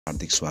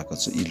हार्दिक स्वागत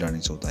छ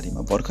ई-लर्निङ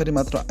चौतारीमा। भर्खरै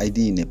मात्र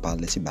आइडिई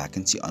नेपालले चाहिँ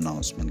भ्याकेन्सी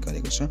अनाउन्समेन्ट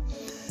गरेको छ।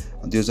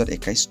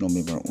 2021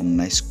 नोभेम्बर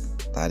 19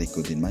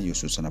 तारिकको दिनमा यो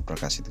सूचना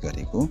प्रकाशित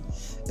गरेको।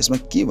 यसमा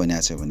के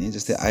भनिएको छ भने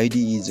जस्तै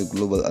IDE is a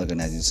global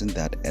organisation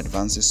that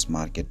advances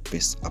market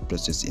based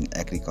approaches in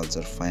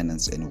agriculture,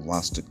 finance and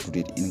vast to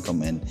create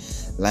income and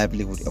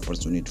livelihood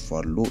opportunity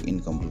for low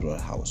income rural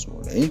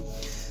household है।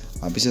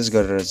 विशेष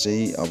गरेर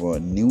चाहिँ अब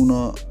न्यून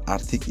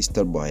आर्थिक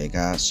स्तर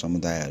भएका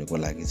समुदायहरूको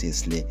लागि चाहिँ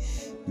यसले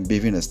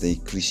विभिन्न जस्तै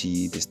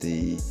कृषि, त्यस्तै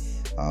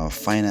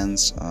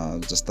फाइनान्स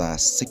जस्ता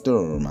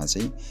सेक्टरहरूमा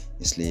चाहिँ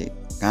यसले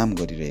काम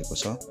गरिरहेको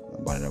छ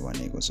भनेर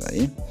भनिएको छ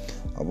है।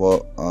 अब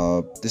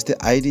त्यस्तै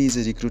ID is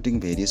recruiting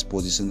various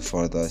position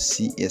for the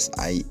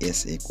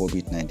CSISA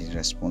COVID-19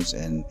 response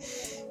and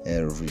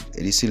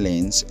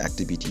रिसिलियन्स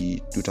activity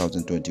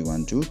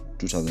 2021 to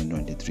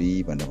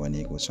 2023 भनेर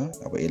भनिएको छ।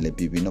 अब यसले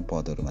विभिन्न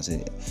पदहरूमा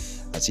चाहिँ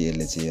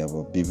यसले चाहिँ अब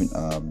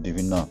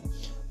विभिन्न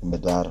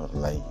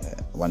उम्मेदवारहरूलाई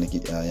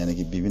यानी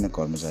कि विभिन्न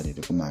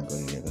कर्मचारीहरूको माग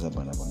गरिरहेको छ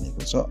भनेर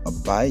भनिएको छ। A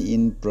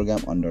buy-in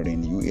program under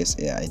in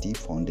USAID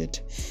funded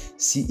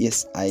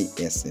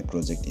CSISA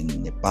project in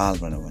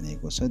Nepal भनेर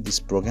भनिएको छ। This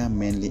program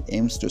mainly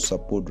aims to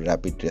support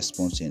rapid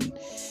response and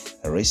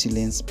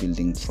resilience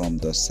building from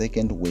the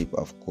second wave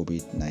of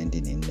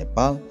COVID-19 in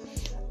Nepal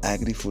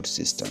agri-food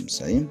systems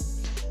है।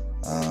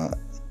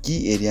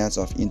 Key areas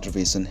of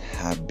intervention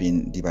have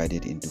been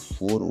divided into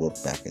 4 work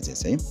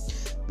packages है।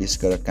 विशेष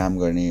गरेर काम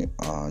गर्ने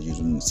यो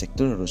जुन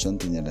सेक्टरहरू छन्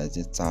तिनीहरूलाई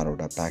चाहिँ 4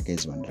 वटा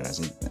प्याकेज भनेर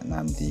चाहिँ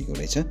नाम दिएको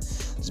रहेछ।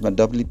 जसमा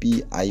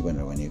WPI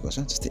भनेर भनिएको छ।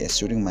 जस्तै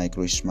एस्योरिङ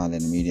micro, small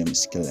and medium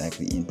scale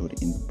agree input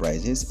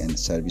enterprises and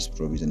service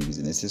provision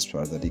businesses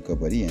for the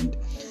recovery and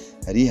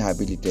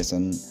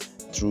rehabilitation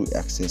through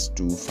access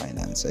to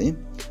finance है।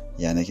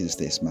 यानी कि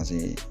जस्तै यसमा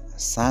चाहिँ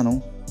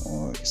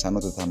सानो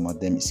तथा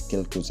मध्यम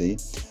स्केलको चाहिँ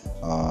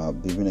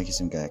विभिन्न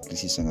किसिमका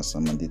कृषिसँग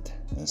सम्बन्धित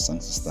सङ्घ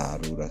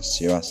संस्थाहरू र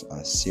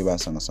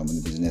सेवासँग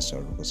सम्बन्धित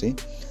बिजनेसहरूको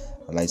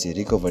लाई चाहिँ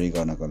रिकभरी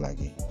गर्नको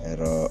लागि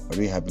र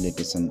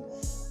रिहेबिलिटेसन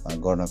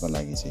गर्नको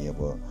लागि चाहिँ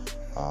अब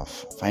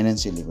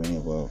फाइनेन्सियली पनि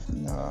अब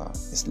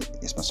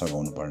यसमा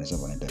सघाउनु पर्नेछ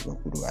भन्ने टाइपको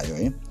कुरो आयो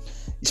है।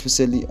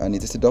 स्पेसली अनि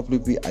त्यस्तै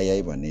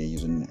WPII भन्ने यो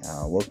जुन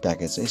वर्क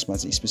प्याकेज छ यसमा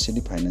चाहिँ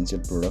specially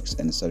financial products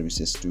and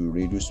services to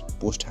reduce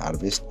post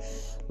harvest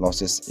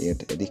losses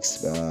at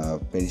risk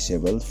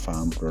perishable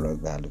farm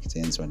product value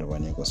change भनेर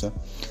भनिएको छ।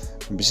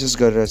 विशेष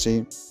गरेर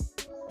चाहिँ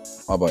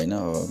अब होइन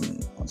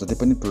जति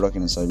पनि प्रोडक्ट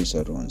एन्ड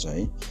सर्भिसहरू हुन्छ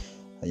है,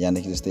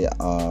 यानि कि जस्तै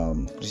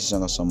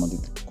कृषिसँग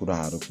सम्बन्धित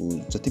कुराहरूको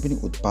जति पनि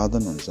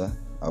उत्पादन हुन्छ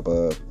अब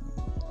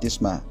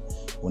त्यसमा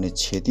हुने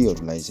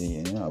क्षतिहरूलाई चाहिँ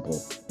होइन अब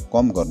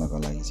कम गर्नको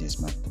लागि चाहिँ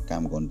यसमा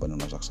काम गर्नुपर्ने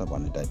हुनसक्छ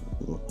भन्ने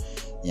टाइपको कुरो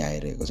यहाँ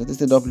आइरहेको छ।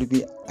 त्यस्तै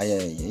WPII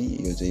है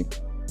यो चाहिँ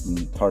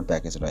थर्ड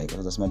प्याकेज रहेको छ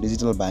जसमा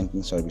digital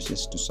banking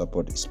services to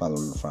support small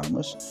holder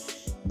farmers,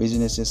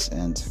 businesses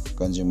and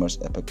consumers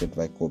affected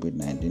by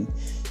COVID-19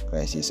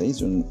 crisis है।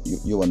 जुन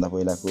योभन्दा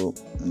पहिलाको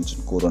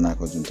जुन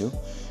कोरोनाको जुन थियो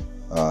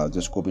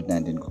जस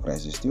COVID-19 को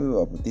क्राइसिस थियो,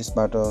 अब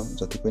त्यसबाट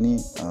जति पनि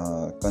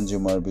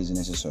कन्ज्युमर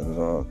बिजनेसेसहरू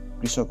र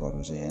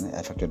कृषकहरू चाहिँ होइन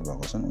एफेक्टेड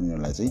भएको छन्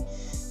उनीहरूलाई चाहिँ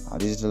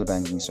डिजिटल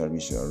ब्याङ्किङ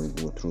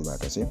सर्भिसहरूको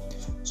थ्रुबाट चाहिँ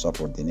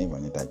सपोर्ट दिने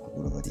भन्ने टाइपको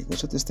कुरो गरिएको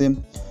छ। त्यस्तै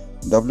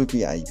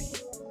WPIB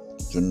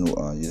जुन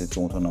यो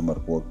चौथो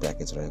नम्बरको वर्क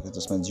प्याकेज रहेको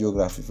जसमा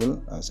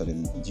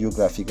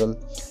geographical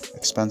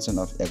expansion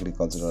of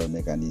agricultural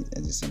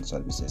mechanisation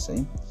services है।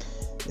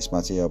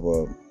 यसमा चाहिँ अब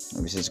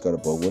विशेष गरेर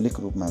भौगोलिक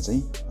रूपमा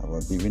चाहिँ अब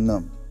विभिन्न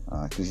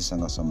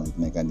कृषिसँग सम्बन्धित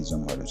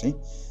मेकानिजमहरू चाहिँ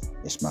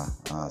यसमा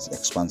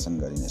एक्सपान्सन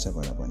गरिनेछ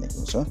भनेर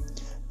भनेको छ,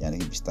 यानि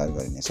कि विस्तार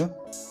गरिनेछ।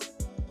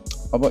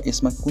 अब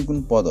यसमा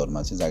कुन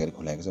पदहरूमा चाहिँ जागिर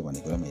खुलाएको छ भन्ने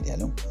कुरा पनि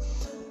हेरिहाल्यौँ।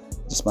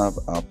 जसमा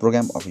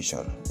प्रोग्राम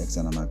अफिसर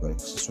एकजना माग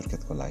गरेको छ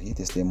सुर्खेतको लागि।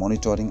 त्यस्तै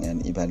मोनिटरिङ एन्ड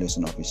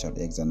इभ्यालुएसन अफिसर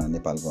एकजना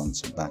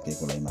नेपालगञ्ज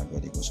बाँकेको लागि माग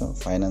गरेको छ।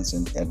 फाइनान्स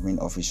एन्ड एडमिन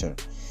अफिसर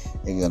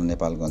एकजना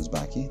नेपालगञ्ज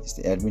बाँके।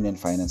 त्यस्तै एडमिन एन्ड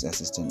फाइनान्स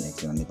एसिस्टेन्ट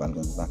एकजना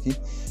Nepalgunj Banke.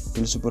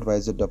 Field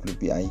supervisor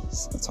WPI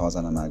 6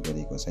 जना माग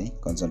गरेको छ।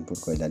 कञ्चनपुर,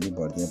 कैलाली,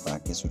 बर्दिया,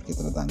 बाँके, सुर्खेत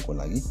र दाङको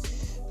लागि।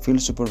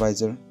 Field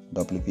supervisor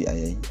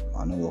WPII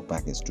work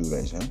package 2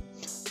 रहेछ,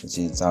 त्यो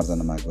चाहिँ 4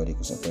 जना माग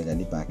गरेको छ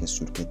कैलाली, बाँके,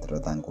 सुर्खेत र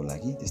दाङको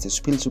लागि। त्यस्तै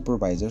फिल्ड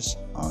सुपरभाइजर्स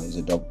यो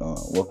चाहिँ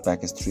वर्क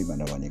प्याकेज 3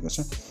 भनेर भनेको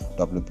छ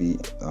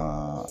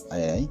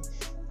WPII,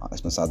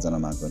 यसमा 7 जना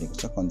माग गरेको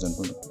छ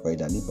कञ्चनपुर,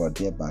 कैलाली,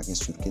 बर्दिया, बाँके,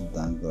 सुर्खेत,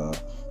 दाङ र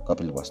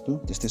कपिलवस्तु।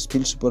 त्यस्तै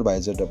फिल्ड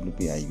सुपरभाइजर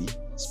WPIB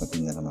यसमा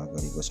 3 जना माग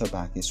गरेको छ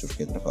बाँके,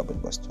 सुर्खेत र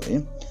कपिलवस्तु है।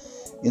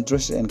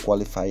 Interested and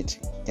qualified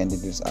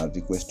candidates are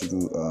requested to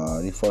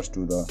refers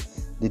to the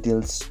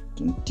details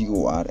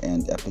TOR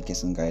and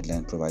application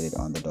guideline provided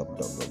on the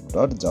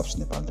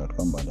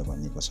www.jobsnepal.com भनेर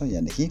भनिएको छ।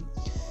 यानि कि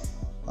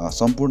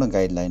सम्पूर्ण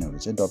गाइडलाइनहरू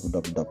चाहिँ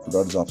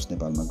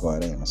www.jobsnepal मा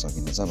गएर हेर्न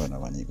सकिनेछ भनेर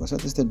भनिएको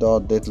छ। त्यस्तै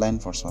deadline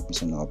for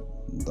submission of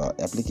the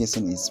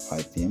application is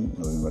 5 PM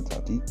November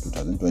 30,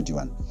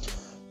 2021।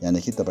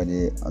 यानि कि तपाईले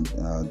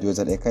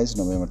 2021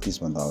 नोभेम्बर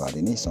 30 भन्दा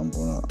अगाडि नै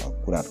सम्पूर्ण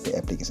कुराहरुको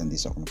एप्लिकेसन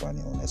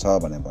दिइसक्नुपर्ने हुनेछ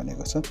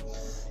भनेको छ।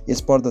 As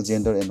per the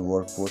Gender and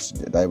Workforce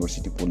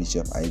Diversity Policy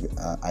of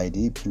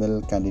IDE, female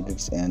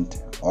candidates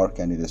or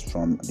candidates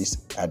from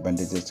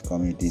disadvantaged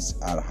communities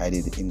are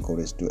highly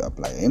encouraged to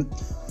apply.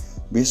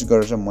 विशेष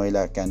गरेर चाहिँ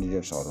महिला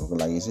क्यान्डिडेट्सहरुको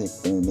लागि चाहिँ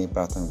एकदमै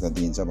प्राथमिकता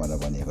दिइन्छ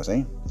भनेको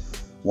चाहिँ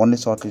only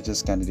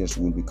shortlisted candidates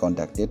will be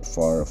contacted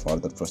for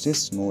further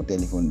process. No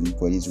telephone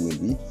inquiries will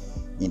be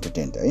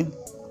entertained है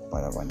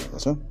भनेको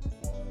छ।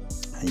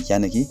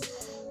 यानि कि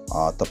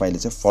तपाईले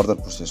चाहिँ फर्दर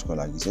प्रोसेसको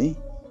लागि चाहिँ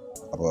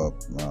अब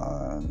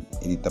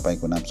यदि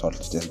तपाईको नाम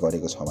सर्टलिस्ट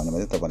गरेको छ भने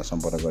मात्रै तपाईलाई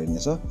सम्पर्क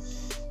गरिनेछ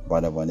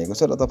भनेको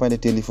छ। र तपाईले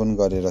टेलिफोन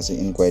गरेर चाहिँ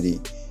इन्क्वायरी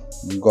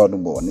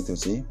गर्नुभयो भने त्यो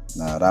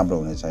चाहिँ राम्रो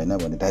हुने छैन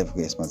भन्ने टाइपको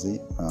यसमा चाहिँ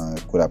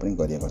कुरा पनि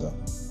गरिएको छ।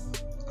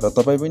 र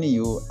तपाई पनि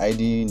यो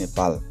आईडी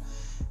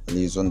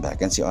नेपालले जुन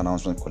भ्याकेन्सी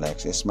अनाउन्समेन्ट खुलाएको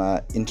छ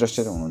यसमा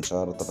इन्ट्रेस्टेड हुनुहुन्छ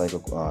र तपाईको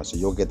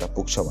योग्यता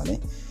पुग्छ भने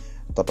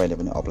तपाईले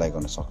पनि अप्लाई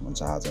गर्न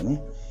सक्नुहुन्छ आज नै।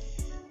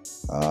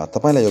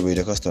 तपाईलाई यो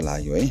भिडियो कस्तो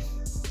लाग्यो है?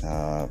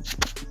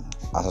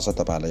 आशा छ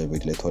तपाईलाई यो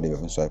भिडियोले थोरै भए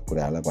पनि सहयोग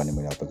पुर्याएला भन्ने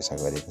मैले अपेक्षा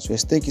गरेको छु।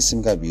 यस्तै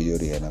किसिमका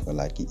भिडियोहरु हेर्नको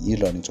लागि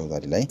ई-लर्निङ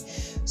चौतारीलाई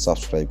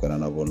सब्स्क्राइब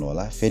गर्न नभुल्नु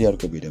होला। फेरि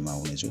अर्को भिडियोमा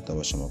आउनेछु।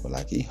 तबसम्मको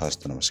लागि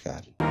हस्त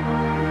नमस्कार।